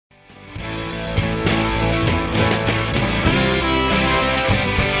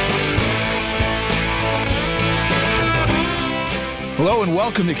Hello and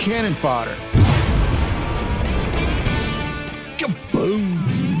welcome to Cannon Fodder. Kaboom!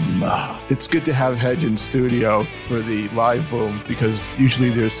 It's good to have Hedge in studio for the live boom because usually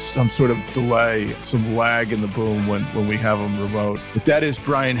there's some sort of delay, some lag in the boom when we have them remote. But that is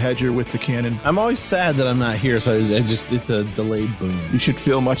Brian Hedger with the Cannon. I'm always sad that I'm not here, so it's a delayed boom. You should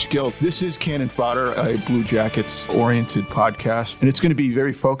feel much guilt. This is Cannon Fodder, a Blue Jackets-oriented podcast, and it's going to be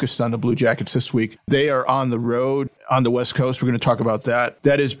very focused on the Blue Jackets this week. They are on the road on the West Coast. We're going to talk about that.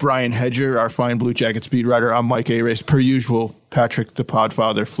 That is Brian Hedger, our fine Blue Jackets beat writer. I'm Mike Arace. Per usual, Patrick the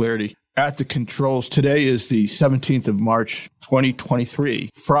Podfather Flaherty at the controls. Today is the 17th of March,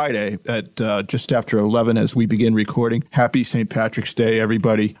 2023, Friday at just after 11 as we begin recording. Happy St. Patrick's Day,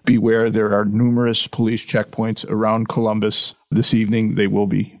 everybody. Beware, there are numerous police checkpoints around Columbus. This evening, they will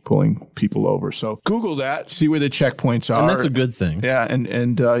be pulling people over. So Google that, see where the checkpoints are. And that's a good thing. Yeah,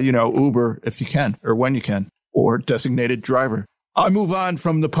 and Uber if you can, or when you can, or designated driver. I move on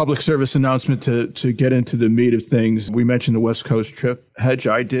from the public service announcement to get into the meat of things. We mentioned the West Coast trip. Hedge,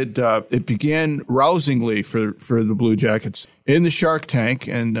 I did. It began rousingly for the Blue Jackets in the Shark Tank,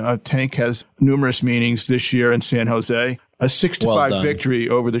 and Tank has numerous meanings this year in San Jose. A 6-5 victory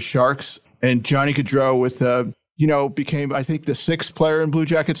over the Sharks, and Johnny Gaudreau with became, I think, the sixth player in Blue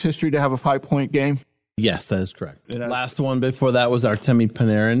Jackets history to have a 5-point game. Yes, that is correct. Last one before that was Artemi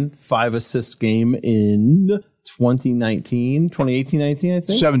Panarin, 5-assist game in 2018, I think?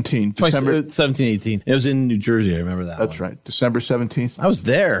 17. 17-18. It was in New Jersey. I remember that. That's right. December 17th. I was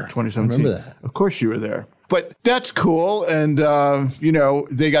there. 2017. I remember that. Of course you were there. But that's cool. And,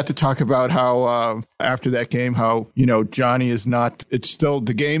 they got to talk about how after that game, how, Johnny is not,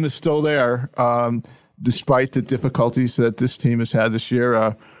 the game is still there. Despite the difficulties that this team has had this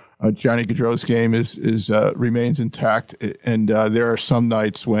year, Johnny Gaudreau's game remains intact, and there are some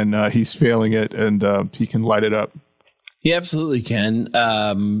nights when he's failing it, and he can light it up. He absolutely can.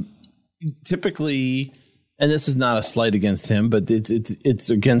 Typically, and this is not a slight against him, but it's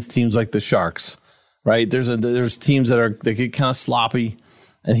against teams like the Sharks, right? There's teams that get kind of sloppy,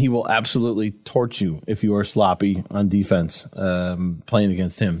 and he will absolutely torch you if you are sloppy on defense playing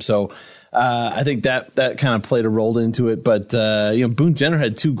against him. So. I think that kind of played a role into it, but Boone Jenner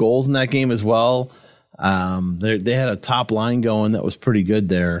had 2 goals in that game as well. They had a top line going that was pretty good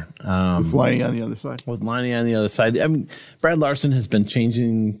there. With Liney on the other side. I mean, Brad Larson has been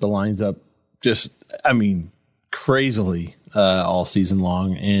changing the lines up crazily all season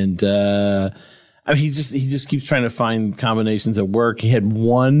long, and he just keeps trying to find combinations that work. He had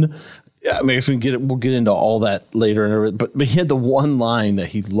one. I mean, we'll get into all that later, but he had the one line that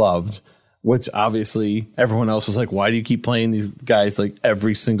he loved, which obviously everyone else was like, why do you keep playing these guys like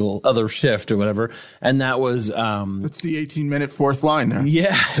every single other shift or whatever? And that was it's the 18-minute fourth line there.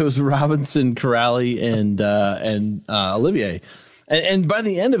 Yeah, it was Robinson, Corrali, and Olivier. And by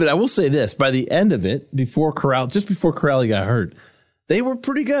the end of it, I will say this: by the end of it, before Corrali got hurt, they were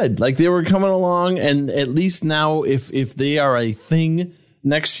pretty good. Like they were coming along, and at least now, if they are a thing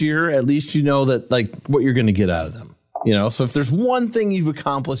next year, at least you know that like what you're going to get out of them. So if there's one thing you've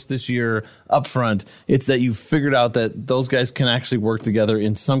accomplished this year up front, it's that you've figured out that those guys can actually work together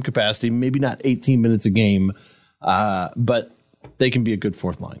in some capacity, maybe not 18 minutes a game, but they can be a good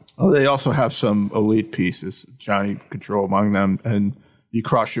fourth line. Oh, they also have some elite pieces, Johnny Gaudreau among them, and you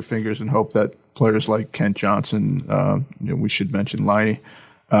cross your fingers and hope that players like Kent Johnson, we should mention Liney,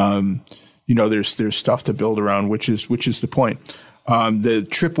 there's stuff to build around, which is the point. The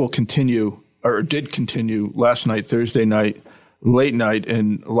trip will continue. Or did continue last night, Thursday night, late night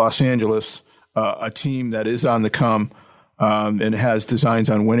in Los Angeles, a team that is on the come and has designs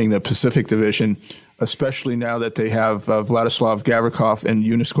on winning the Pacific Division, especially now that they have Vladislav Gavrikov and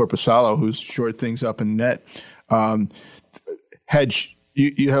Younes Korpisalo, who's shored things up in net. Hedge,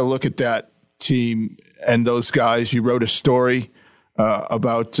 you had a look at that team and those guys. You wrote a story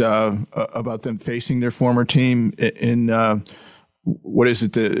about them facing their former team in what is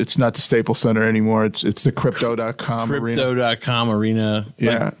it? It's not the Staples Center anymore. It's the Crypto.com arena. Crypto.com arena.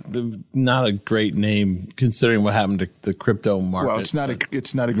 Yeah. Not a great name considering what happened to the crypto market. Well, it's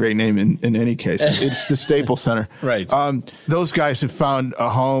not a great name in any case. It's the Staples Center. Right. Those guys have found a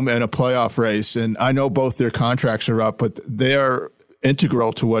home and a playoff race, and I know both their contracts are up, but they are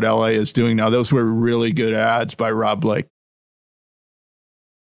integral to what LA is doing now. Those were really good ads by Rob Blake.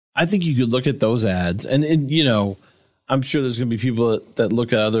 I think you could look at those ads and I'm sure there's going to be people that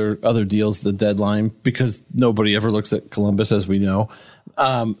look at other deals at the deadline because nobody ever looks at Columbus, as we know.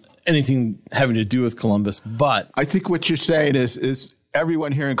 Anything having to do with Columbus, but I think what you're saying is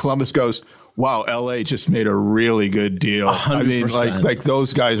everyone here in Columbus goes, wow, LA just made a really good deal. 100%. I mean, like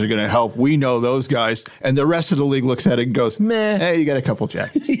those guys are going to help. We know those guys. And the rest of the league looks at it and goes, meh. Hey, you got a couple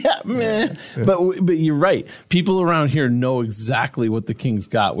jackets. Yeah, meh. But you're right. People around here know exactly what the Kings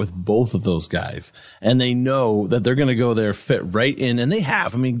got with both of those guys. And they know that they're going to go there, fit right in. And they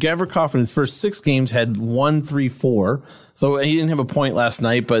have. I mean, Gavrikov in his first 6 games had 1-3-4. So he didn't have a point last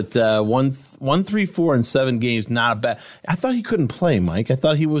night, but 1-3-4 in 7 games, not a bad. I thought he couldn't play, Mike. I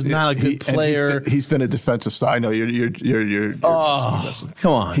thought he was not a good player. He's been a defensive side. I know you're oh,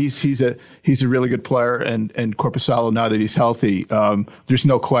 come on. He's a really good player, and Korpisalo, now that he's healthy, there's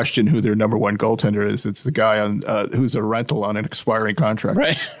no question who their number one goaltender is. It's the guy on who's a rental on an expiring contract.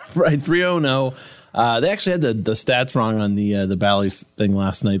 Right. 3-0-0. They actually had the stats wrong on the Bally's thing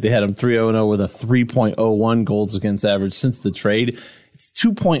last night. They had him 3-0-0 with a 3.01 goals against average since the trade. It's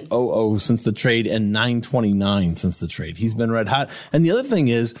 2.00 since the trade and 9.29 since the trade. He's been red hot. And the other thing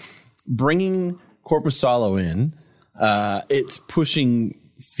is bringing Korpisalo in. It's pushing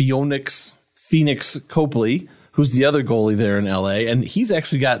Phoenix Copley, who's the other goalie there in LA, and he's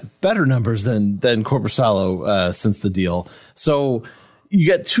actually got better numbers than Korpisalo since the deal. So you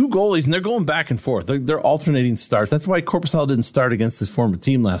got 2 goalies, and they're going back and forth. They're alternating starts. That's why Korpisalo didn't start against his former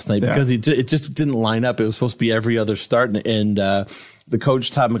team last night, because it just didn't line up. It was supposed to be every other start, and the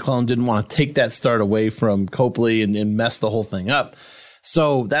coach, Todd McClellan, didn't want to take that start away from Copley and mess the whole thing up.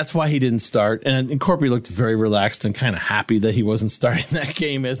 So that's why he didn't start. And Corpy looked very relaxed and kind of happy that he wasn't starting that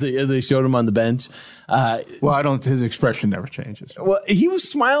game as they showed him on the bench. His expression never changes. Well, he was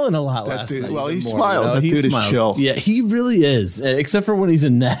smiling a lot last night. Well, he smiles. That dude is chill. Yeah, he really is, except for when he's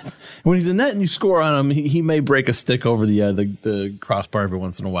in net. When he's in net and you score on him, he may break a stick over the crossbar every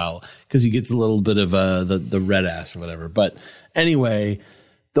once in a while because he gets a little bit of the red ass or whatever. But anyway,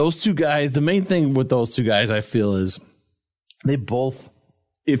 those 2 guys, the main thing with those 2 guys, I feel, is they both,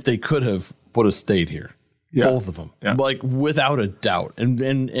 if they could have, would have stayed here. Yeah. Both of them, like without a doubt.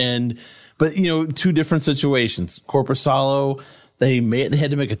 But 2 different situations. Korpisalo, they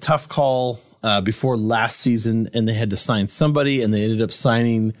had to make a tough call before last season, and they had to sign somebody, and they ended up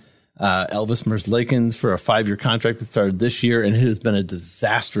signing Elvis Merzlikins for a 5-year contract that started this year, and it has been a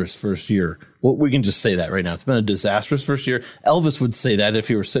disastrous first year. Well, we can just say that right now. It's been a disastrous first year. Elvis would say that if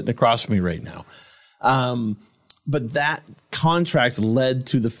he were sitting across from me right now. But that contract led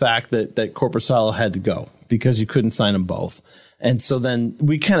to the fact that Korpisalo had to go because you couldn't sign them both. And so then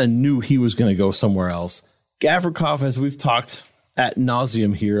we kind of knew he was going to go somewhere else. Gavrikov, as we've talked ad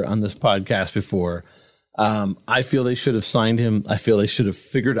nauseum here on this podcast before, I feel they should have signed him. I feel they should have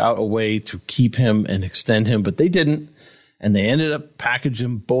figured out a way to keep him and extend him, but they didn't. And they ended up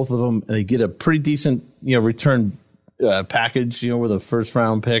packaging both of them, and they get a pretty decent return package, with a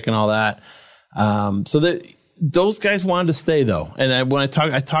first-round pick and all that. So that those guys wanted to stay, though. And I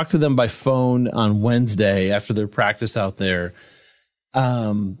talked to them by phone on Wednesday after their practice out there.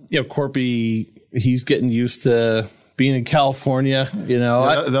 Corpy, he's getting used to being in California.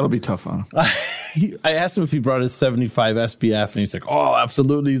 That'll be tough on him. I asked him if he brought his 75 SPF, and he's like, "Oh,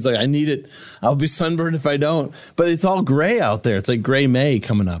 absolutely." He's like, "I need it. I'll be sunburned if I don't." But it's all gray out there. It's like gray May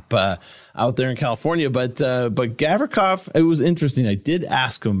coming up out there in California. But Gavrikov, it was interesting. I did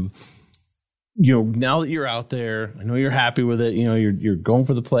ask him, now that you're out there, I know you're happy with it. You're going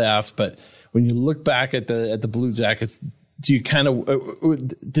for the playoffs, but when you look back at the Blue Jackets, do you kind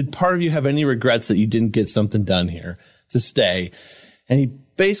of did part of you have any regrets that you didn't get something done here to stay? And he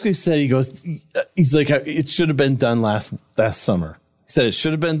basically said, he's like, it should have been done last summer. He said it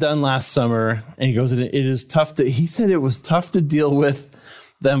should have been done last summer, and he goes, it is tough to. He said it was tough to deal with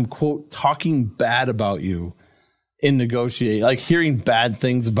them, quote, talking bad about you in negotiate, like hearing bad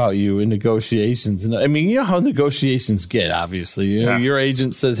things about you in negotiations. And I mean, you know how negotiations get, obviously. Your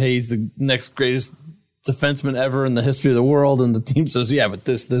agent says, hey, he's the next greatest defenseman ever in the history of the world. And the team says, yeah, but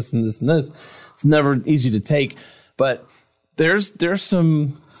this, and this, and this. It's never easy to take. But there's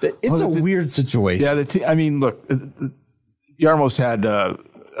some, it's a weird situation. Yeah. Look, Yarmo's had a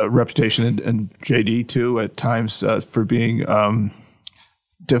reputation, and JD too, at times for being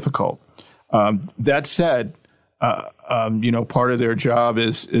difficult. That said, part of their job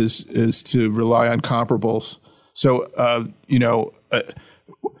is to rely on comparables. So,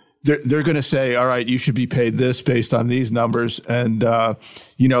 they're going to say, all right, you should be paid this based on these numbers. And,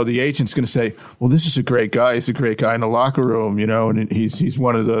 the agent's going to say, well, this is a great guy. He's a great guy in the locker room, and he's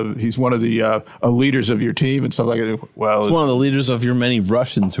one of the leaders of your team and stuff like that. Well, he's one of the leaders of your many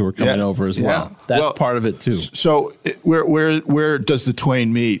Russians who are coming over as well. That's part of it too. So where does the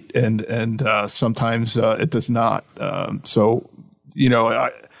twain meet? And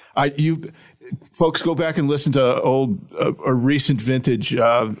folks, go back and listen to old or recent vintage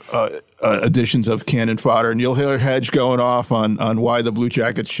editions of Cannon Fodder, and you'll hear Hedge going off on why the Blue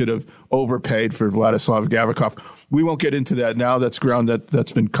Jackets should have overpaid for Vladislav Gavrikov. We won't get into that now. That's ground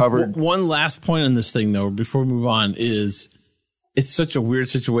that's been covered. One last point on this thing, though, before we move on, is it's such a weird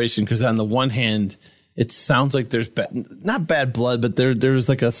situation because on the one hand, it sounds like there's not bad blood, but there's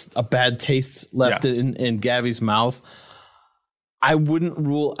like a bad taste left in Gavy's mouth. I wouldn't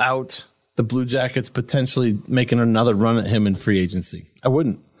rule out the Blue Jackets potentially making another run at him in free agency. I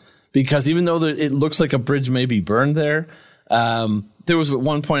wouldn't, because even though it looks like a bridge may be burned there, there was at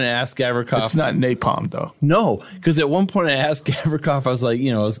one point I asked Gavrikov. It's not napalm, though. No, because at one point I asked Gavrikov, I was like,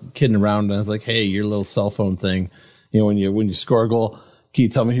 I was kidding around, and I was like, hey, your little cell phone thing, when you score a goal, can you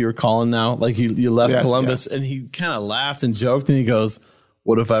tell me who you're calling now? Like you left Columbus, and he kind of laughed and joked, and he goes,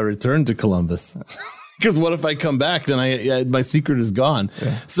 what if I return to Columbus? Because what if I come back, then my secret is gone.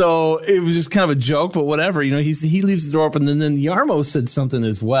 Yeah. So it was just kind of a joke, but whatever. He leaves the door open, and then Yarmo said something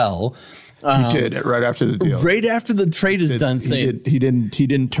as well. He did right after the deal. Right after the trade is done, saying he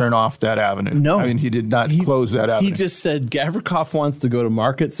didn't turn off that avenue. No, I mean he did not close that avenue. He just said Gavrikov wants to go to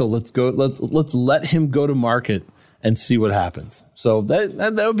market, so let's go. Let's let him go to market and see what happens. So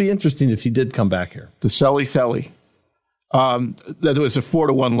that would be interesting if he did come back here. The Selly. That was a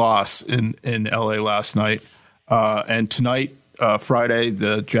 4-1 loss in LA last night. And tonight, Friday,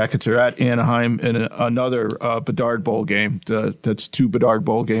 the Jackets are at Anaheim in another Bedard Bowl game. That's 2 Bedard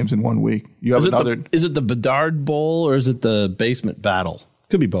Bowl games in 1 week. You have is it the Bedard Bowl or is it the basement battle?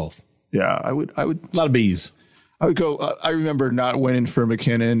 Could be both. Yeah, I would. A lot of B's. I would go. I remember not winning for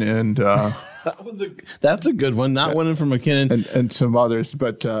McKinnon and that's a good one. Not winning for McKinnon and some others.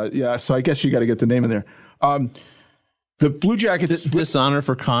 But so I guess you got to get the name in there. The Blue Jackets dishonor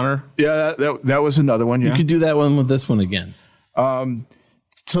for Connor. Yeah, that was another one. Yeah. You could do that one with this one again.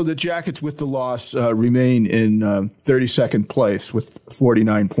 So the Jackets with the loss remain in 32nd place with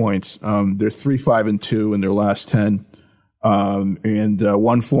 49 points. They're 3-5-2 in their last 10, and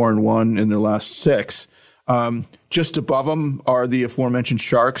 1-4-1 in their last 6. Just above them are the aforementioned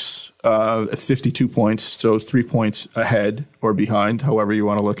Sharks at 52 points, so 3 points ahead or behind, however you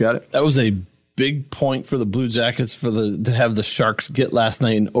want to look at it. That was a big point for the Blue Jackets to have the Sharks get last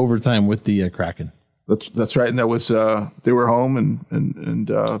night in overtime with the Kraken. That's right, and that was they were home and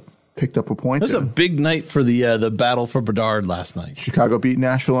picked up a point. It was a big night for the battle for Bedard last night. Chicago beat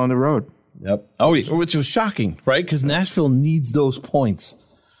Nashville on the road. Yep. Oh, which was shocking, right? Because Nashville needs those points.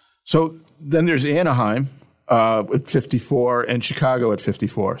 So then there's Anaheim at 54 and Chicago at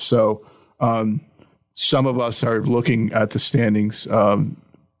 54. So some of us are looking at the standings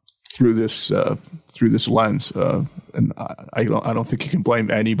through this lens, and I don't think you can blame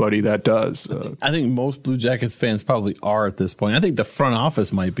anybody that does. I think most Blue Jackets fans probably are at this point. I think the front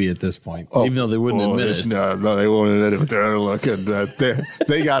office might be at this point, even though they wouldn't admit it. No, they won't admit it. But they're looking.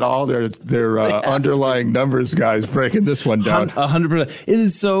 They got all their underlying numbers guys breaking this one down. 100%. It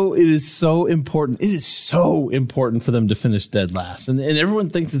is so important. It is so important for them to finish dead last, and everyone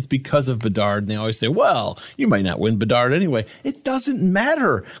thinks it's because of Bedard. And they always say, "Well, you might not win Bedard anyway." It doesn't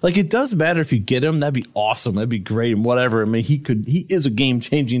matter. Like it does matter if you get him. That'd be awesome. That'd be great. And whatever. I mean, he is a game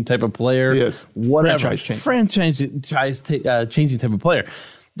changing type of player. Yes. Whatever. Franchise changing type of player.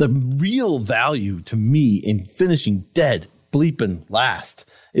 The real value to me in finishing dead bleeping last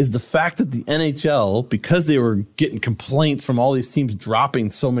is the fact that the NHL, because they were getting complaints from all these teams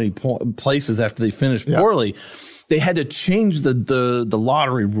dropping so many places after they finished poorly, they had to change the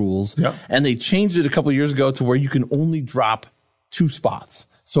lottery rules. Yep. And they changed it a couple of years ago to where you can only drop 2 spots.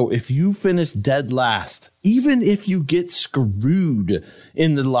 So if you finish dead last, even if you get screwed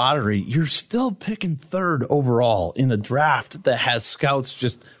in the lottery, you're still picking 3rd overall in a draft that has scouts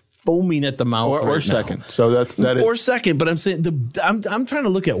just foaming at the mouth or second. Now. So that is. Or second, but I'm saying I'm trying to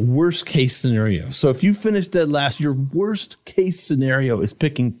look at worst case scenario. So if you finish dead last, your worst case scenario is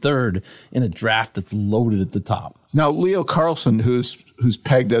picking 3rd in a draft that's loaded at the top. Now, Leo Carlson, who's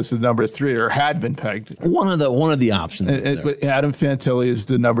pegged as the number 3 or had been pegged, one of the options. Adam Fantilli is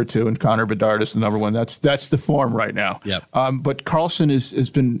the number 2, and Connor Bedard is the number 1. That's the form right now. Yep. But Carlson has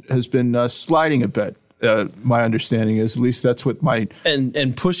been sliding a bit. My understanding is, at least that's what my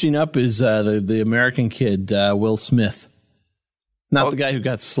and pushing up is the American kid Will Smith. Not the guy who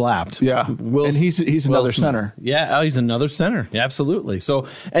got slapped. Yeah. And he's another center. Yeah, he's another center. Yeah, absolutely. So,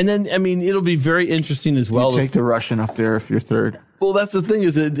 and then, I mean, it'll be very interesting as well. You take the Russian up there if you're 3rd. Well, that's the thing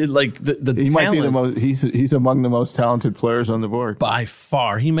is like the he might be the most. He's among the most talented players on the board by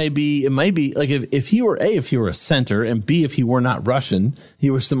far. He may be. It might be like if he were if he were a center, and B, if he were not Russian,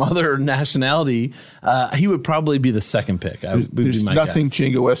 he was some other nationality. He would probably be the second pick. There's nothing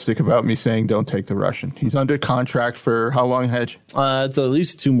jingoistic about me saying don't take the Russian. He's under contract for how long, Hedge? It's at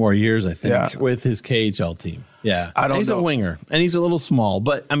least 2 more years, I think, with his KHL team. Yeah, I don't know. He's a winger, and he's a little small,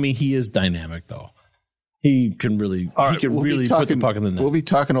 but I mean, he is dynamic though. He can really, put the puck in the net. We'll be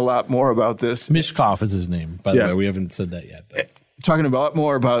talking a lot more about this. Mishkov is his name, by the way. We haven't said that yet. But. Talking a lot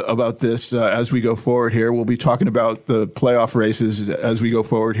more about this as we go forward here. We'll be talking about the playoff races as we go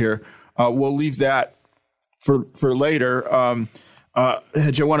forward here. We'll leave that for later.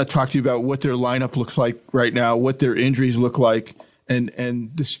 Hedge, I want to talk to you about what their lineup looks like right now, what their injuries look like,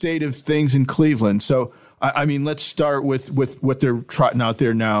 and the state of things in Cleveland. So, I mean, let's start with what they're trotting out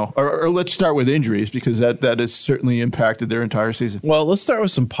there now, or let's start with injuries because that has certainly impacted their entire season. Well, let's start with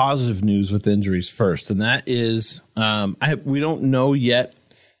some positive news with injuries first, and that is we don't know yet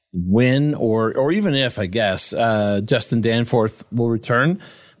when or even if, I guess, Justin Danforth will return,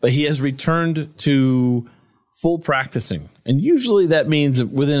 but he has returned to full practicing, and usually that means that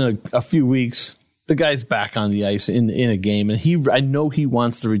within a few weeks. The guy's back on the ice in a game, and I know he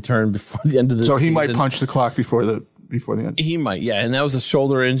wants to return before the end of the season. So he might punch the clock before the end. He might, yeah. And that was a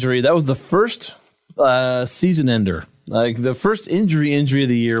shoulder injury. That was the first season ender. Like the first injury of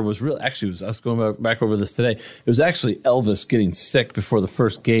the year was really actually. I was going back over this today. It was actually Elvis getting sick before the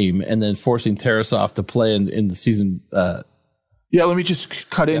first game, and then forcing Tarasov to play in the season. Yeah, let me just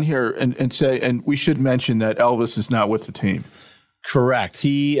cut in here and say, and we should mention that Elvis is not with the team. Correct.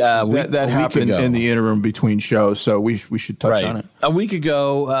 He that happened in the interim between shows, so we should touch on it. A week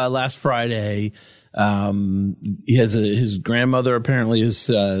ago, last Friday, he has his grandmother apparently is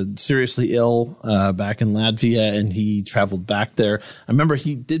seriously ill back in Latvia, and he traveled back there. I remember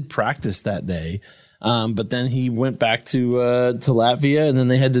he did practice that day, but then he went back to Latvia, and then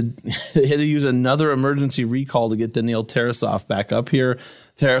they had to use another emergency recall to get Daniil Tarasov back up here.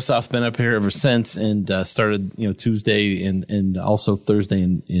 Tarasov's been up here ever since, and started Tuesday and also Thursday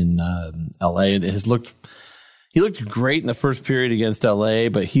in LA. And he looked great in the first period against LA,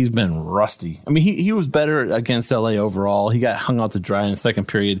 but he's been rusty. I mean, he was better against LA overall. He got hung out to dry in the second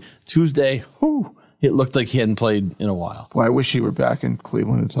period. Tuesday, it looked like he hadn't played in a while. Well, I wish he were back in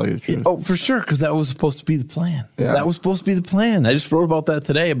Cleveland, to tell you the truth. Oh, for sure, because that was supposed to be the plan. Yeah. That was supposed to be the plan. I just wrote about that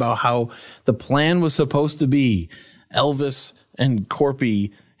today, about how the plan was supposed to be Elvis and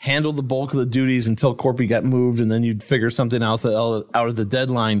Corpy handle the bulk of the duties until Corpy got moved, and then you'd figure something else out of the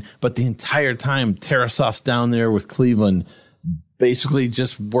deadline. But the entire time, Tarasov's down there with Cleveland, basically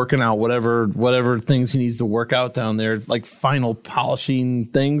just working out whatever things he needs to work out down there, like final polishing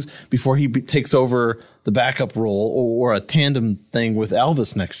things before he takes over the backup role or a tandem thing with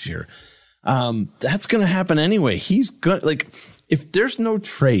Elvis next year. That's going to happen anyway. He's good. Like, if there's no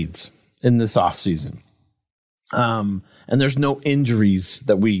trades in this offseason, and there's no injuries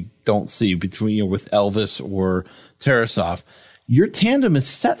that we don't see between with Elvis or Tarasov, your tandem is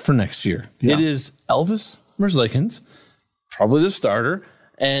set for next year. Yeah. It is Elvis Merzlikins, probably the starter,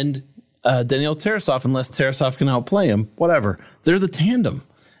 and Daniil Tarasov, unless Tarasov can outplay him, whatever. They're the tandem.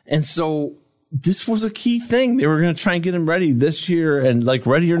 And so this was a key thing. They were going to try and get him ready this year, and like,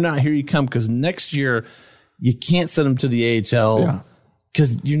 ready or not, here you come, because next year you can't send him to the AHL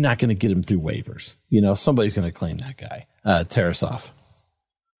because you're not going to get him through waivers. Somebody's going to claim that guy, Tarasov.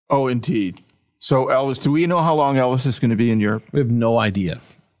 Oh, indeed. So Elvis, do we know how long Elvis is going to be in Europe? We have no idea.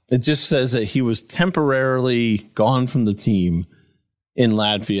 It just says that he was temporarily gone from the team in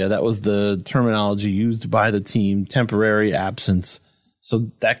Latvia. That was the terminology used by the team, temporary absence.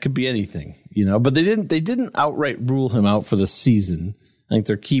 So that could be anything, But they didn't outright rule him out for the season. I think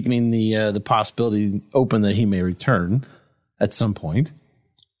they're keeping the possibility open that he may return at some point.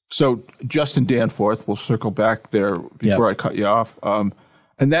 So Justin Danforth, we'll circle back there before I cut you off.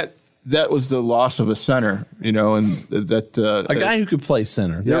 And that was the loss of a center, and that a guy who could play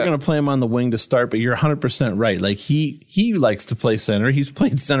center. They were going to play him on the wing to start, but you're 100% right. Like he likes to play center. He's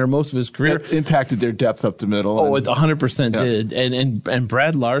played center most of his career. That impacted their depth up the middle. Oh, it 100% did. And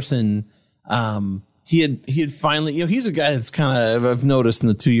Brad Larson, he had finally, he's a guy that's kind of, I've noticed in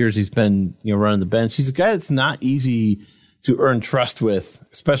the 2 years he's been running the bench. He's a guy that's not easy to earn trust with,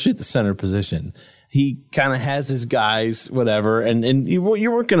 especially at the center position. He kind of has his guys, whatever, and you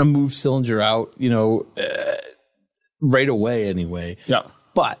weren't going to move Sillinger out, right away anyway. Yeah.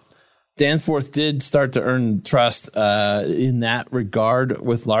 But Danforth did start to earn trust in that regard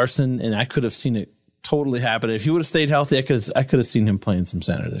with Larson, and I could have seen it totally happen. If he would have stayed healthy, I could have seen him playing some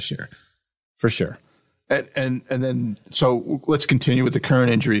center this year, for sure. And then, so let's continue with the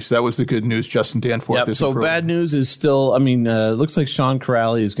current injuries. That was the good news. Justin Danforth is so improving. bad news is still, looks like Sean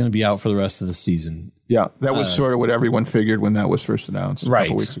Corrali is going to be out for the rest of the season. Yeah, that was sort of what everyone figured when that was first announced a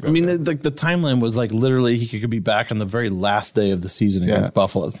couple weeks ago. The timeline was like literally he could be back on the very last day of the season against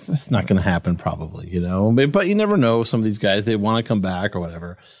Buffalo. It's not going to happen probably, But you never know. Some of these guys, they want to come back or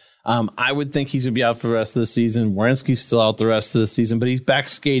whatever. I would think he's going to be out for the rest of the season. Werenski's still out the rest of the season, but he's back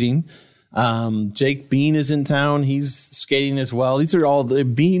skating. Jake Bean is in town. He's skating as well. These are all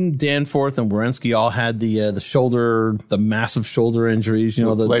Bean, Danforth, and Werenski all had the massive shoulder injuries. The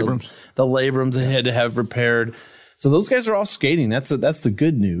labrums. The labrums they had to have repaired. So those guys are all skating. That's the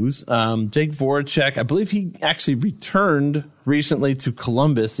good news. Jake Voracek, I believe he actually returned recently to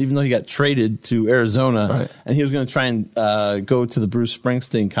Columbus, even though he got traded to Arizona, and he was going to try and go to the Bruce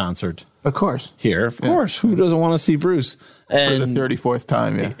Springsteen concert. Of course. Here, of course. Who doesn't want to see Bruce? And, for the 34th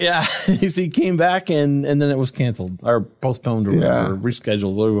time, Yeah. He came back and then it was canceled or postponed or whatever,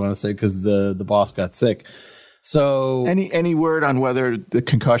 rescheduled, whatever you want to say, because the boss got sick. So any word on whether the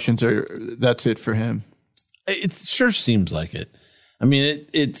concussions that's it for him? It sure seems like it.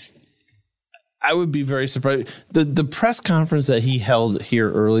 It's. I would be very surprised. The press conference that he held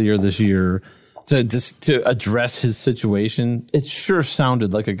here earlier this year to address his situation, it sure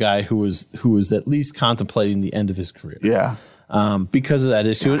sounded like a guy who was at least contemplating the end of his career. Yeah. Because of that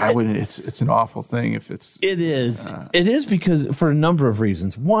issue. I wouldn't. It's an awful thing if it's. It is. It is because for a number of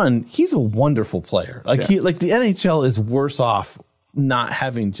reasons. One, he's a wonderful player. The NHL is worse off not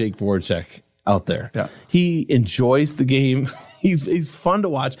having Jake Voracek out there. Yeah. He enjoys the game. He's fun to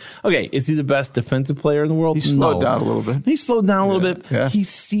watch. Okay, is he the best defensive player in the world? He slowed down a little bit. He slowed down a little bit. Yeah. He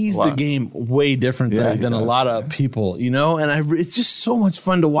sees the game way differently than a lot of people, and it's just so much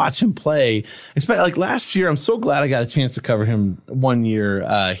fun to watch him play. Especially like last year, I'm so glad I got a chance to cover him 1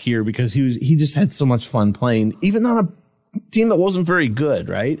 year here because he just had so much fun playing, even on a team that wasn't very good,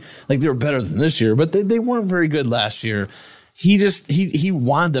 right? Like they were better than this year, but they weren't very good last year. He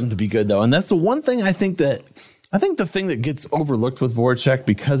wanted them to be good though. And that's the one thing I think the thing that gets overlooked with Voracek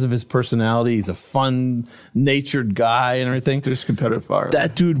because of his personality, he's a fun-natured guy and everything. There's competitive fire.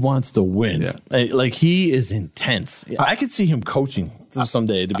 That dude wants to win. Yeah. He is intense. I could see him coaching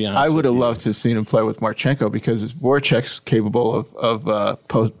someday, to be honest. I would have loved to have seen him play with Marchenko because Voracek's capable of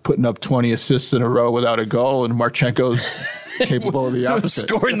putting up 20 assists in a row without a goal, and Marchenko's capable of the opposite.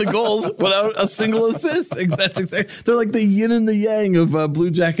 Scoring the goals without a single assist. That's exactly. They're like the yin and the yang of Blue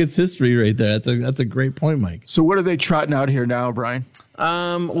Jackets history right there. That's a great point, Mike. So what are they trotting out here now, Brian?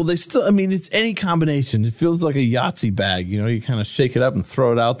 Well, they still, it's any combination. It feels like a Yahtzee bag. You kind of shake it up and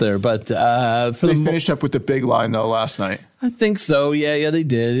throw it out there. But they finished up with the big line, though, last night. I think so. Yeah, they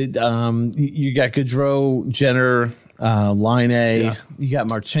did. You got Gaudreau, Jenner, line A. Yeah. You got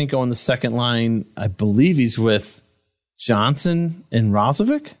Marchenko on the second line. I believe he's with Johnson and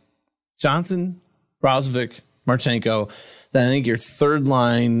Rozovic. Johnson, Rozovic, Marchenko. Then I think your third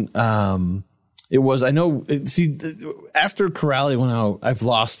line, it was, after Corrali went out, I've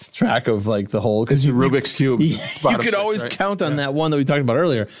lost track of the whole. It's a Rubik's Cube. You could always count on that one that we talked about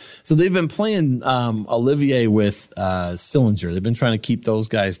earlier. So they've been playing Olivier with Sillinger. They've been trying to keep those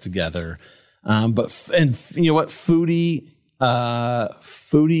guys together. But you know what? Foodie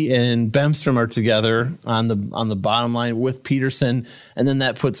and Bemstrom are together on the bottom line with Peterson, and then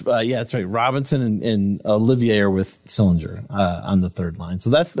that puts that's right. Robinson and Olivier are with Sillinger on the third line.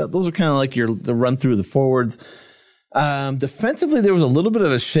 So those are kind of like the run through the forwards. Defensively, there was a little bit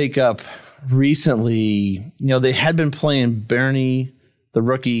of a shakeup recently. They had been playing Bernie, the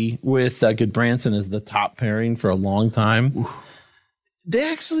rookie, with Goodbranson as the top pairing for a long time. Oof.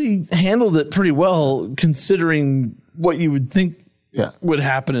 They actually handled it pretty well, considering what you would think would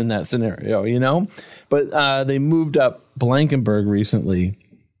happen in that scenario, But they moved up Blankenberg recently,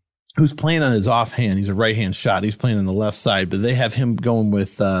 who's playing on his offhand. He's a right-hand shot. He's playing on the left side, but they have him going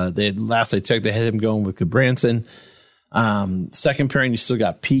with last I checked, they had him going with Goodbranson. Second pairing, you still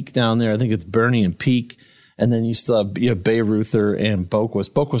got Peak down there. I think it's Bernie and Peak. And then you still have Bayreuther and Boquist.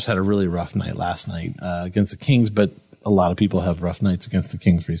 Boquist had a really rough night last night against the Kings, but a lot of people have rough nights against the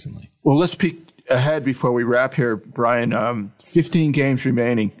Kings recently. Well, let's peek ahead before we wrap here, Brian. 15 games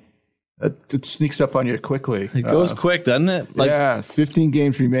remaining. It sneaks up on you quickly. It goes quick, doesn't it? 15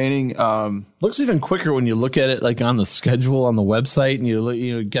 games remaining. Looks even quicker when you look at it on the schedule on the website, and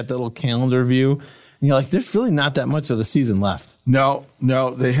you get that little calendar view, and you're like, there's really not that much of the season left. No,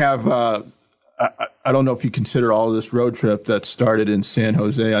 they have. I don't know if you consider all of this road trip that started in San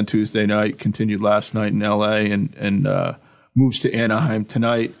Jose on Tuesday night, continued last night in L.A. and moves to Anaheim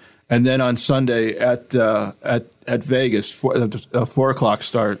tonight, and then on Sunday at Vegas, 4 o'clock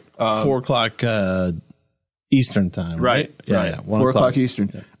start. 4 o'clock Eastern time, right? Yeah. 4 o'clock Eastern.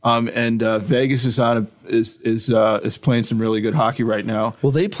 Yeah. And Vegas is is playing some really good hockey right now.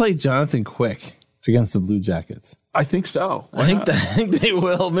 Will they play Jonathan Quick against the Blue Jackets? I think so. I think they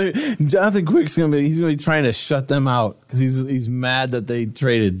will. Maybe Jonathan Quick's gonna be trying to shut them out because he's mad that they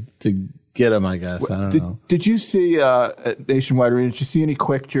traded to get him. I guess I don't know. Did you see at Nationwide Arena? Did you see any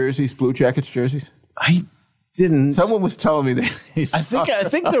Quick jerseys, Blue Jackets jerseys? I didn't. Someone was telling me that. I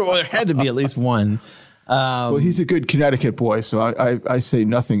think there had to be at least one. Well, he's a good Connecticut boy, so I say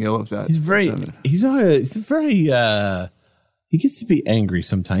nothing ill of that. He gets to be angry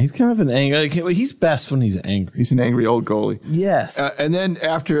sometimes. He's kind of an angry. He's best when he's angry. He's an angry old goalie. Yes. And then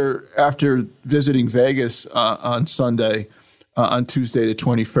after visiting Vegas on Sunday, on Tuesday the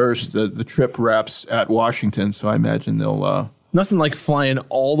 21st, the trip wraps at Washington. So I imagine they'll. Nothing like flying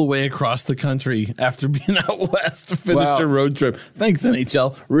all the way across the country after being out west to finish your road trip. Thanks,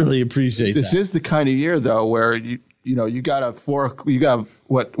 NHL. Really appreciate this. That. This is the kind of year though where you got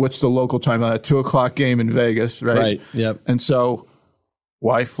what's the local time on a 2:00 game in Vegas, right? Right. Yep. And so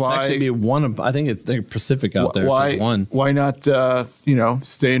why fly? Actually, I think it's the Pacific out there. Why? So one. Why not?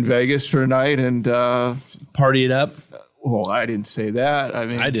 Stay in Vegas for a night and party it up. Well, I didn't say that. I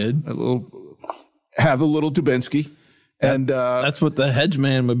mean, I did. Have a little Dubinsky. And that's what the hedge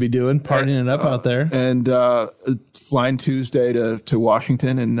man would be doing, partying it up out there. And flying Tuesday to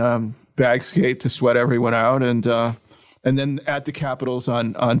Washington and bag skate to sweat everyone out. And then at the Capitals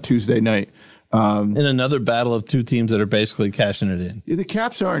on Tuesday night. In another battle of two teams that are basically cashing it in. The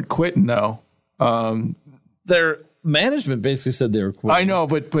Caps aren't quitting, though. Their management basically said they were quitting. I know,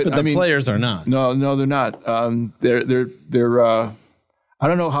 but the players are not. No, they're not. They're I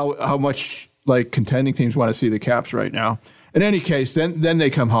don't know how much like contending teams want to see the Caps right now. In any case, then they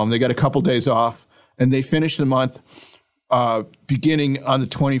come home. They got a couple days off, and they finish the month beginning on the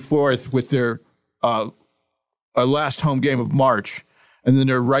 24th with their last home game of March, and then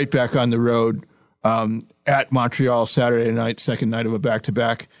they're right back on the road at Montreal Saturday night, second night of a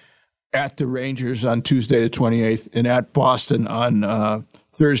back-to-back, at the Rangers on Tuesday the 28th, and at Boston on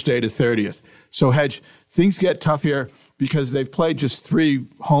Thursday the 30th. So, Hedge, things get tough here because they've played just 3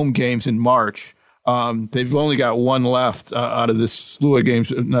 home games in March. They've only got 1 left out of this slew of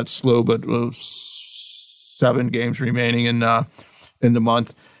games, not slew, but 7 games remaining in the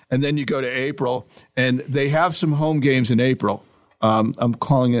month. And then you go to April, and they have some home games in April. I'm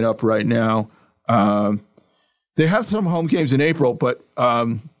calling it up right now. They have some home games in April, but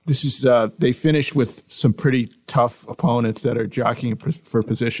they finish with some pretty tough opponents that are jockeying for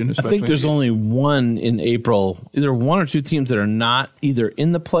position. I think there's only one in April, either 1 or 2 teams that are not either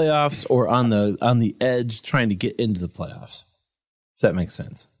in the playoffs or on the edge trying to get into the playoffs. If that makes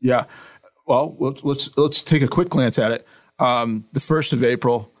sense. Yeah. Well, let's take a quick glance at it. The 1st of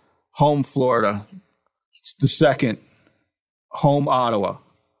April, home Florida. The 2nd, home Ottawa.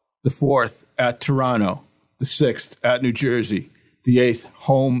 The 4th, at Toronto. The 6th, at New Jersey. The 8th,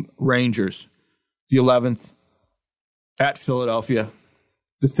 home Rangers. The 11th, at Philadelphia.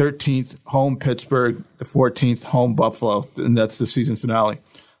 The 13th, home Pittsburgh. The 14th, home Buffalo. And that's the season finale.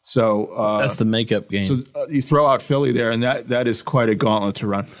 So that's the makeup game. So you throw out Philly there, and that is quite a gauntlet to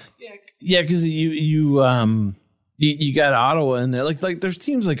run. Yeah, because you got Ottawa in there. Like there's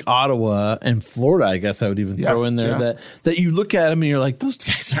teams like Ottawa and Florida, I guess I would even throw in there that you look at them and you're like, those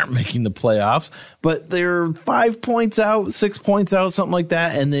guys aren't making the playoffs, but they're 5 points out, 6 points out, something like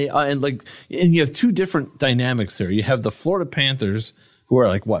that. And and you have 2 different dynamics there. You have the Florida Panthers who are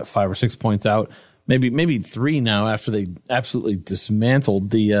like 5 or 6 points out, maybe 3 now after they absolutely dismantled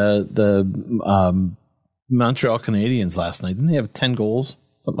the Montreal Canadiens last night. Didn't they have 10 goals?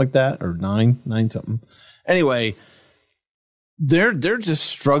 Something like that, or 9 something. Anyway, they're just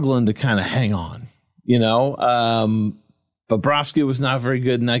struggling to kind of hang on, Bobrovsky was not very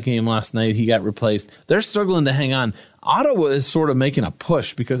good in that game last night. He got replaced. They're struggling to hang on. Ottawa is sort of making a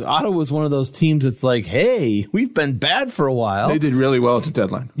push because Ottawa is one of those teams that's like, hey, we've been bad for a while. They did really well at the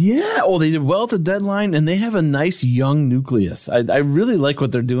deadline. Yeah. They did well at the deadline, and they have a nice young nucleus. I really like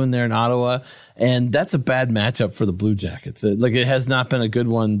what they're doing there in Ottawa, and that's a bad matchup for the Blue Jackets. It has not been a good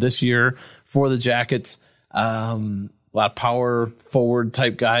one this year for the Jackets. A lot of power forward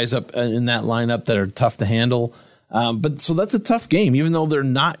type guys up in that lineup that are tough to handle. So that's a tough game, even though they're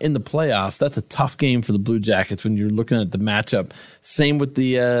not in the playoffs. That's a tough game for the Blue Jackets when you're looking at the matchup. Same with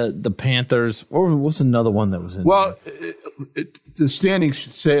the Panthers, or what's another one that was in? Well, the standings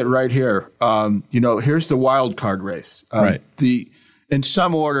say it right here. Here's the wild card race. Right. In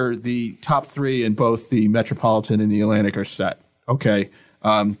some order, the top 3 in both the Metropolitan and the Atlantic are set. Okay.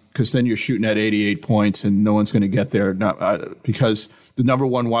 Because then you're shooting at 88 points, and no one's going to get there because the number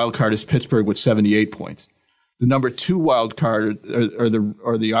 1 wild card is Pittsburgh with 78 points. The number 2 wild card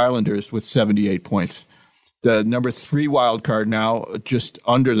are the Islanders with 78 points. The number 3 wild card now, just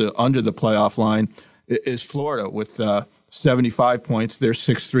under the playoff line, is Florida with 75 points. They're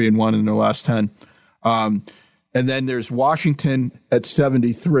 6-3-1 in their last 10. And then there's Washington at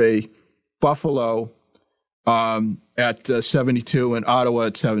 73, Buffalo at 72, and Ottawa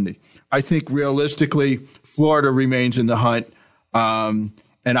at 70. I think realistically, Florida remains in the hunt, and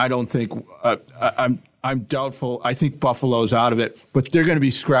I don't think I'm doubtful. I think Buffalo's out of it, but they're going to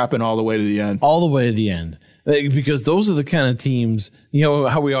be scrapping all the way to the end. All the way to the end. Because those are the kind of teams,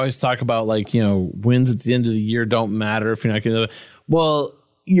 how we always talk about, wins at the end of the year don't matter if you're not going to. Well,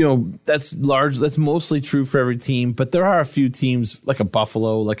 that's mostly true for every team, but there are a few teams like a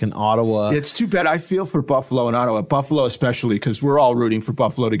Buffalo, like an Ottawa. It's too bad. I feel for Buffalo and Ottawa, Buffalo especially, because we're all rooting for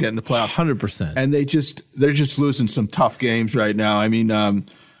Buffalo to get in the playoffs. 100%. And they're just losing some tough games right now. I mean,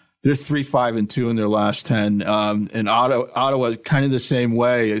 they're 3-5-2 in their last 10. And Ottawa kind of the same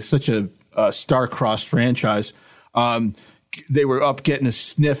way. It's such a star-crossed franchise. They were up getting a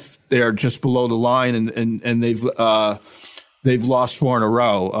sniff there just below the line, and they've lost 4 in a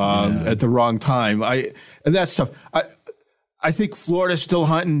row at the wrong time. And that's tough. I think Florida's still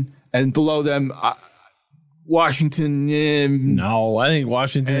hunting, and below them, Washington. No, I think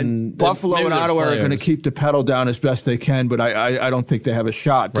Washington, and Buffalo, and Ottawa are going to keep the pedal down as best they can, but I don't think they have a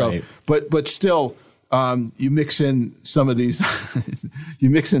shot. Right. But still. You mix in some of these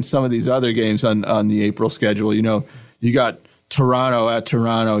other games on the April schedule. You got Toronto at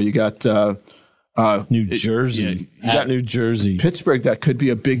Toronto. You got New Jersey at New Jersey. Pittsburgh. That could be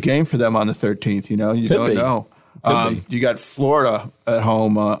a big game for them on the 13th. You don't know. You got Florida at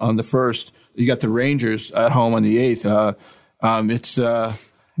home on the 1st. You got the Rangers at home on the 8th. It's a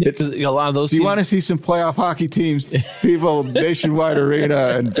lot of those. Do you want to see some playoff hockey teams? People, Nationwide Arena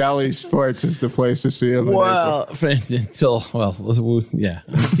and Valley Sports is the place to see them. Well, until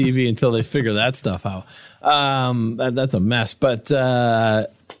TV until they figure that stuff out. That's a mess. But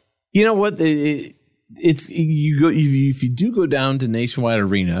you know what? If you do go down to Nationwide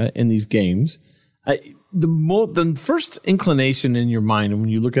Arena in these games, the first inclination in your mind when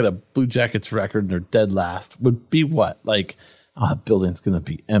you look at a Blue Jackets record and they're dead last would be what? Building's going to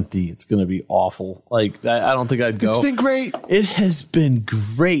be empty. It's going to be awful. I don't think I'd go. It's been great. It has been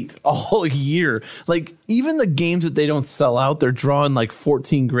great all year. Even the games that they don't sell out, they're drawing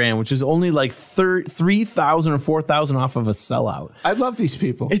 $14,000, which is only 3,000 or 4,000 off of a sellout. I love these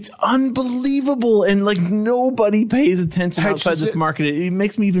people. It's unbelievable. And nobody pays attention outside this market. It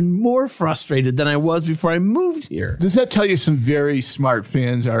makes me even more frustrated than I was before I moved here. Does that tell you some very smart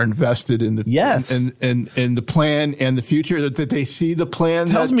fans are invested in the in the plan and the future, that they see the plan?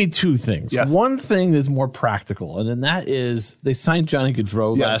 Tells me two things. Yes. One thing is more practical, and then that is they signed Johnny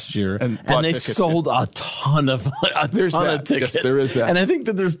Gaudreau last year, and they sold a ton of tickets. Yes, there is that. And I think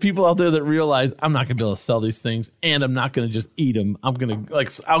that there's people out there that realize I'm not going to be able to sell these things, and I'm not going to just eat them. I'm going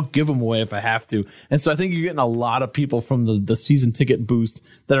to I'll give them away if I have to. And so I think you're getting a lot of people from the season ticket boost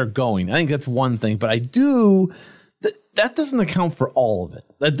that are going. I think that's one thing, but I do. That doesn't account for all of it.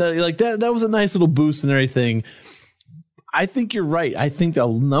 That was a nice little boost and everything. I think you're right. I think a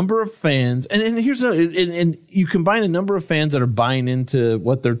number of fans, and you combine a number of fans that are buying into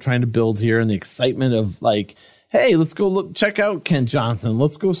what they're trying to build here, and the excitement of hey, let's go check out Kent Johnson.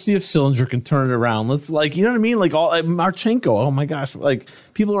 Let's go see if Sillinger can turn it around. Let's you know what I mean? All Marchenko. Oh my gosh!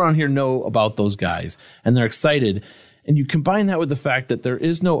 People around here know about those guys, and they're excited. And you combine that with the fact that there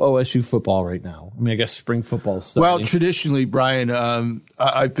is no OSU football right now. I mean, I guess spring football is starting. Well, traditionally, Brian,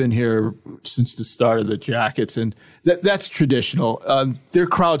 I've been here since the start of the Jackets, and that's traditional. Their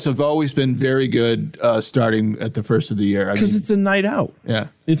crowds have always been very good starting at the first of the year. Because it's a night out. Yeah.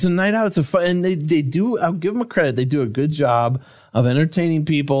 It's a night out. It's a fun, and they do, I'll give them a credit, they do a good job of entertaining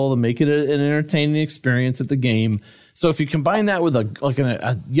people to make it an entertaining experience at the game. So if you combine that with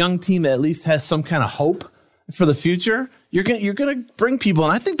a young team that at least has some kind of hope for the future, you're gonna bring people,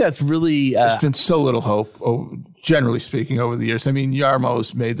 and I think that's really there's been so little hope, generally speaking, over the years. I mean,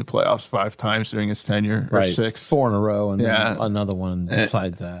 Yarmo's made the playoffs 5 times during his tenure, or 6, 4 in a row, and then another one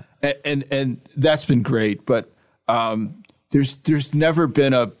besides that. And that's been great, but there's never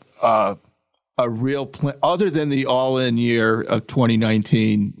been a real plan other than the all-in year of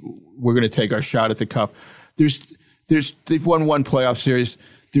 2019. We're going to take our shot at the cup. They've won one playoff series.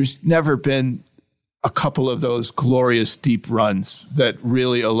 There's never been a couple of those glorious deep runs that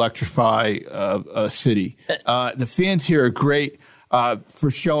really electrify a city. The fans here are great for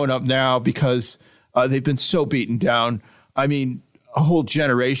showing up now because they've been so beaten down. I mean, a whole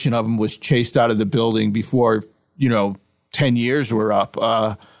generation of them was chased out of the building before, 10 years were up.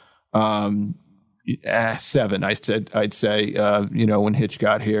 7. I'd say when Hitch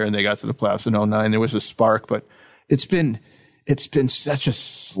got here and they got to the playoffs in 2009, there was a spark, but it's been such a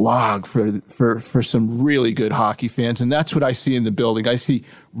slog for some really good hockey fans, and that's what I see in the building. I see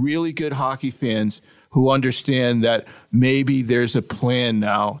really good hockey fans who understand that maybe there's a plan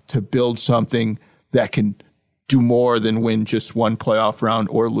now to build something that can do more than win just one playoff round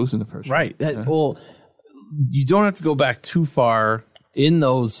or lose in the first round. Right. Well, you don't have to go back too far in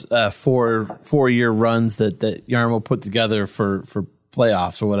those 4-year runs that Jarmo put together for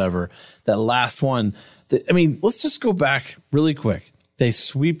playoffs or whatever. That last one. Let's just go back really quick. They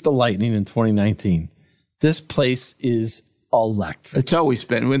sweep the Lightning in 2019. This place is electric. It's always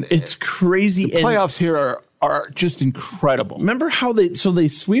been. It's crazy. The playoffs here are just incredible. Remember how they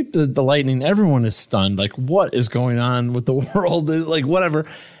sweep the Lightning? Everyone is stunned. Like, what is going on with the world? Like, whatever.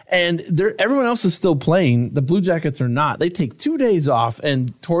 And everyone else is still playing. The Blue Jackets are not. They take 2 days off,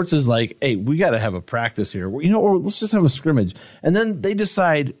 and Torts is like, hey, we got to have a practice here. Or let's just have a scrimmage. And then they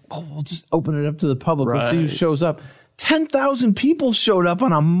decide, we'll just open it up to the public. Right. Let's see who shows up. 10,000 people showed up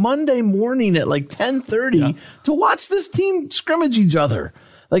on a Monday morning at like 10:30 to watch this team scrimmage each other.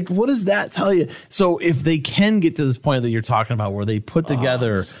 Like, what does that tell you? So if they can get to this point that you're talking about where they put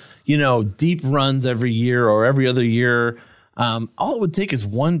together, deep runs every year or every other year, all it would take is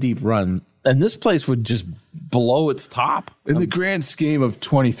one deep run, and this place would just blow its top. In the grand scheme of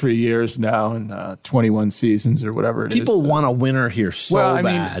 23 years now and 21 seasons or whatever it is. People want a winner here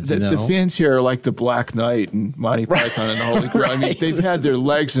bad. The fans here are like the Black Knight and Monty Python and the Holy Grail. Right. They've had their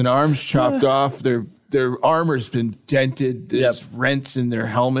legs and arms chopped off. Their armor's been dented. There's rents in their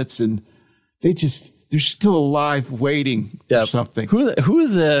helmets, and they're still alive waiting for something.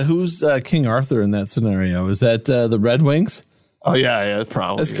 Who's King Arthur in that scenario? Is that the Red Wings? Oh yeah,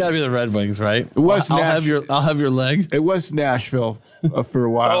 probably. It's got to be the Red Wings, right? It was. I'll have your leg. It was Nashville for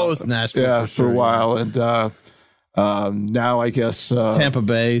a while. Oh, it's Nashville. For a while, and now I guess Tampa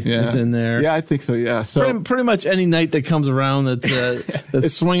Bay is in there. Yeah, I think so. Yeah, so pretty much any night that comes around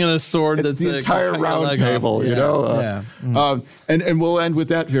that's swinging a sword. That's the entire round table, And we'll end with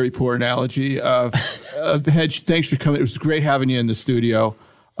that very poor analogy. Hedge, thanks for coming. It was great having you in the studio.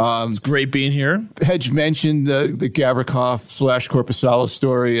 It's great being here. Hedge mentioned the Gavrikov / Korpisalo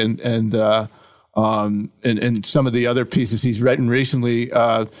story and some of the other pieces he's written recently.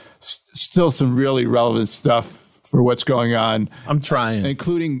 Still some really relevant stuff for what's going on. I'm trying,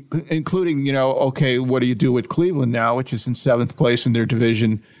 including what do you do with Cleveland now, which is in 7th place in their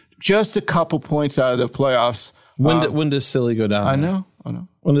division, just a couple points out of the playoffs. When does Silly go down? I know.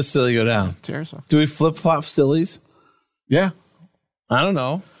 When does Silly go down? Tears off. Do we flip flop Sillies? Yeah. I don't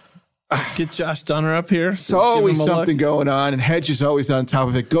know. Get Josh Dunner up here. There's always something going on, and Hedge is always on top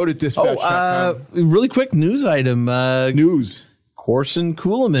of it. Go to dispatch.com. Really quick news item. Corson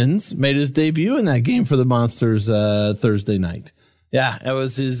Ceulemans made his debut in that game for the Monsters Thursday night. Yeah, it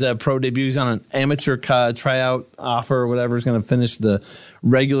was his pro debut. He's on an amateur tryout offer or whatever. He's going to finish the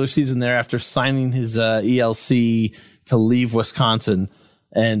regular season there after signing his ELC to leave Wisconsin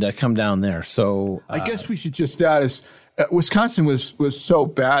and come down there. So I guess we should just add is Wisconsin was so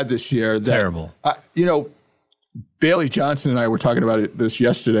bad this year. Terrible. Bailey Johnson and I were talking about this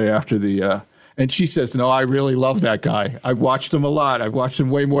yesterday after the and she says, no, I really love that guy. I've watched him a lot. I've watched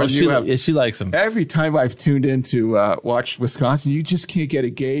him way more than you have. Yeah, she likes him. Every time I've tuned in to watch Wisconsin, you just can't get a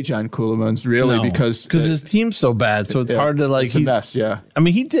gauge on Ceulemans really because his team's so bad. So it's hard to like. It's a mess, yeah. I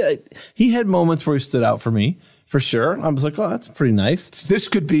mean, he had moments where he stood out for me. For sure. I was like, oh, that's pretty nice. This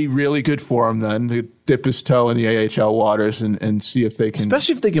could be really good for him then to dip his toe in the AHL waters and see if they can.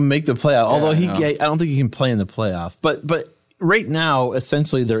 Especially if they can make the playoff. Although I don't think he can play in the playoff. But right now,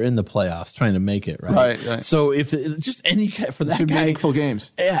 essentially, they're in the playoffs trying to make it, right? Right. So if just any for that guy, meaningful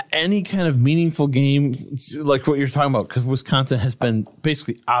games. Yeah, any kind of meaningful game like what you're talking about, because Wisconsin has been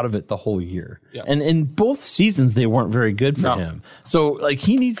basically out of it the whole year. Yeah. And in both seasons, they weren't very good for him. So like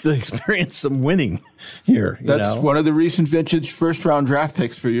he needs to experience some winning here. That's one of the recent vintage first-round draft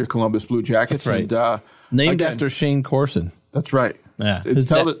picks for your Columbus Blue Jackets. That's right. And, named after Shane Corson. That's right. Yeah.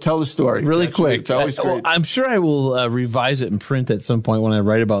 Tell the story. Really quick. It's always great. I'm sure I will revise it in print at some point when I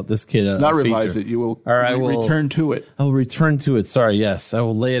wite about this kid. Not revise it. You will return to it. I will return to it. Sorry. Yes. I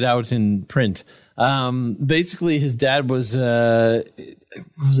will lay it out in print. Basically, his dad was it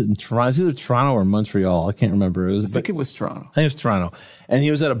in Toronto? It was either Toronto or Montreal. I can't remember. I think it was Toronto. I think it was Toronto. And he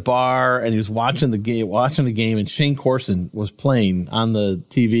was at a bar and he was watching the game, and Shane Corson was playing on the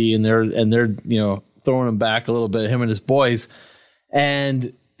TV, and they're throwing him back a little bit, him and his boys.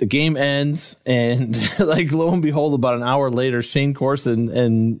 And the game ends, and like lo and behold, about an hour later, Shane Corson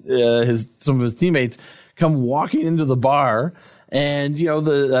and some of his teammates come walking into the bar, And,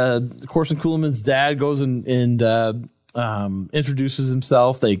 the Corson Kuhlman's dad goes and introduces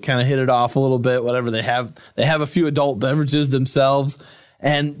himself. They kind of hit it off a little bit, whatever. They have a few adult beverages themselves.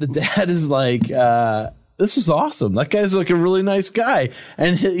 And the dad is like, this is awesome. That guy's like a really nice guy.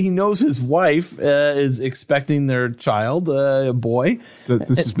 And he knows his wife is expecting their child, a boy. This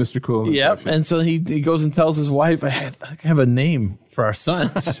is Mr. Kuhlman. Yep. And so he goes and tells his wife, I have a name for our son.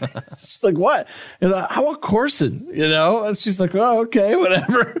 She's like, what? Like, how about Corson? And she's like, oh, okay,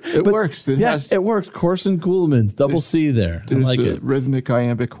 whatever. It works. It works. Corson Kuhlman's, double C there. There's like a rhythmic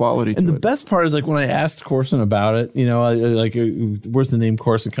iambic quality and to the it. best part is like when I asked Corson about it, where's the name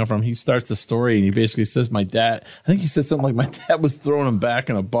Corson come from? He starts the story and he basically says, my dad, I think he said something like my dad was throwing him back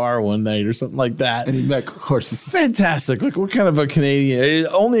in a bar one night or something like that. And he met Corson. Fantastic. Like what kind of a Canadian,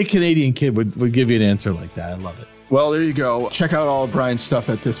 only a Canadian kid would give you an answer like that. I love it. Well, there you go. Check out all of Brian's stuff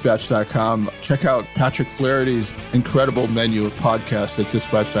at dispatch.com. Check out Patrick Flaherty's incredible menu of podcasts at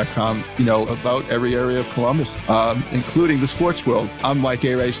dispatch.com, about every area of Columbus, including the sports world. I'm Mike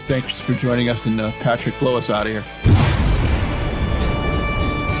Arace. Thanks for joining us, and Patrick, blow us out of here.